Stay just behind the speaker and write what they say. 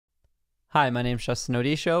Hi, my name is Justin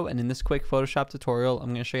Odisho, and in this quick Photoshop tutorial,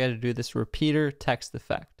 I'm going to show you how to do this repeater text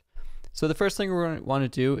effect. So the first thing we're going to want to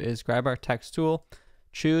do is grab our text tool,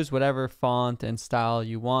 choose whatever font and style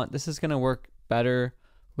you want. This is going to work better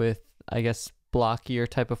with, I guess, blockier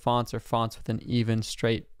type of fonts or fonts with an even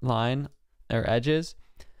straight line or edges.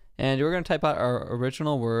 And we're going to type out our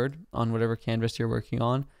original word on whatever canvas you're working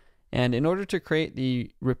on. And in order to create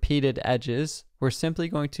the repeated edges, we're simply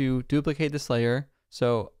going to duplicate this layer.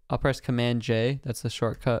 So I'll press Command J, that's the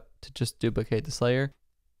shortcut to just duplicate this layer.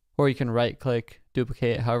 Or you can right click,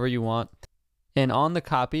 duplicate it however you want. And on the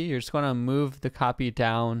copy, you're just going to move the copy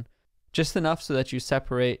down just enough so that you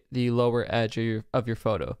separate the lower edge of your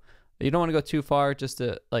photo. You don't want to go too far, just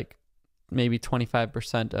to like maybe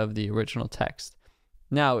 25% of the original text.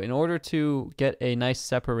 Now, in order to get a nice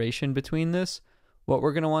separation between this, what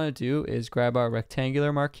we're going to want to do is grab our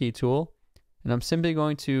rectangular marquee tool, and I'm simply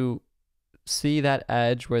going to see that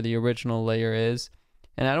edge where the original layer is,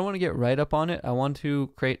 and I don't want to get right up on it. I want to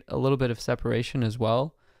create a little bit of separation as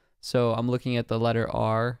well. So I'm looking at the letter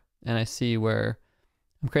R, and I see where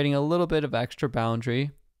I'm creating a little bit of extra boundary.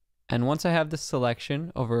 And once I have this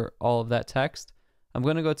selection over all of that text, I'm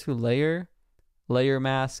going to go to Layer, Layer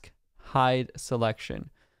Mask, Hide Selection.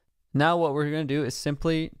 Now what we're going to do is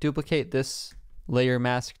simply duplicate this layer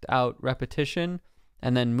masked out repetition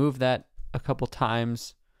and then move that a couple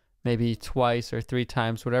times, maybe twice or 3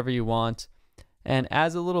 times, whatever you want. And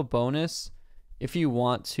as a little bonus, if you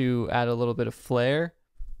want to add a little bit of flair,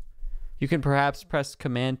 you can perhaps press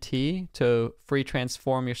Command T to free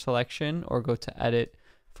transform your selection, or go to Edit,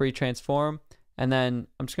 Free Transform. And then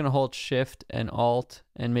I'm just going to hold Shift and Alt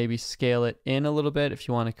and maybe scale it in a little bit if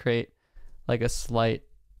you want to create like a slight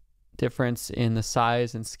difference in the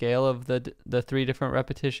size and scale of the 3 different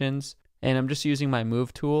repetitions. And I'm just using my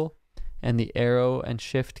Move tool and the arrow and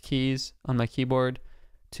shift keys on my keyboard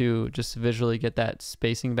to just visually get that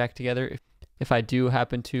spacing back together. If I do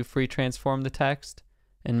happen to free transform the text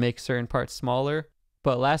and make certain parts smaller.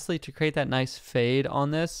 But lastly, to create that nice fade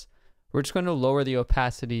on this, we're just going to lower the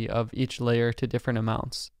opacity of each layer to different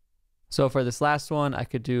amounts. So for this last one, I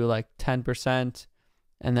could do like 10%,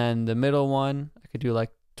 and then the middle one, I could do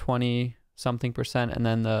like 20 something percent, and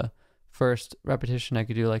then the first repetition, I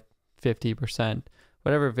could do like 50%.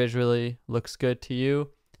 Whatever visually looks good to you.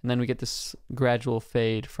 And then we get this gradual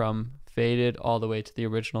fade from faded all the way to the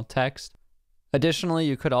original text. Additionally,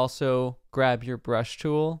 you could also grab your brush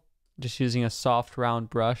tool, just using a soft round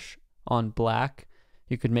brush on black.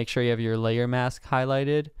 You could make sure you have your layer mask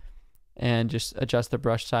highlighted and just adjust the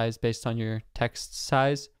brush size based on your text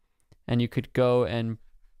size. And you could go and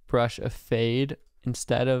brush a fade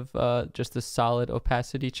instead of just a solid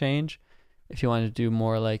opacity change if you want to do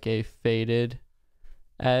more like a faded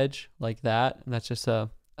edge like that. And that's just a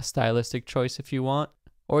stylistic choice if you want.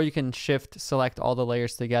 Or you can shift select all the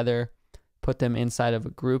layers together, put them inside of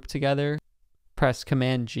a group together, press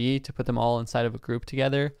Command G to put them all inside of a group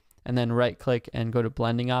together, and then right click and go to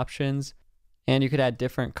blending options. And you could add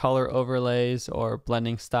different color overlays or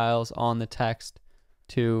blending styles on the text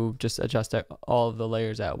to just adjust all of the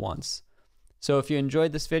layers at once. So if you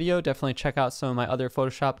enjoyed this video, definitely check out some of my other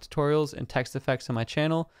Photoshop tutorials and text effects on my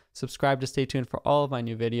channel. Subscribe to stay tuned for all of my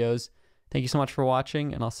new videos. Thank you so much for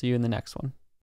watching, and I'll see you in the next one.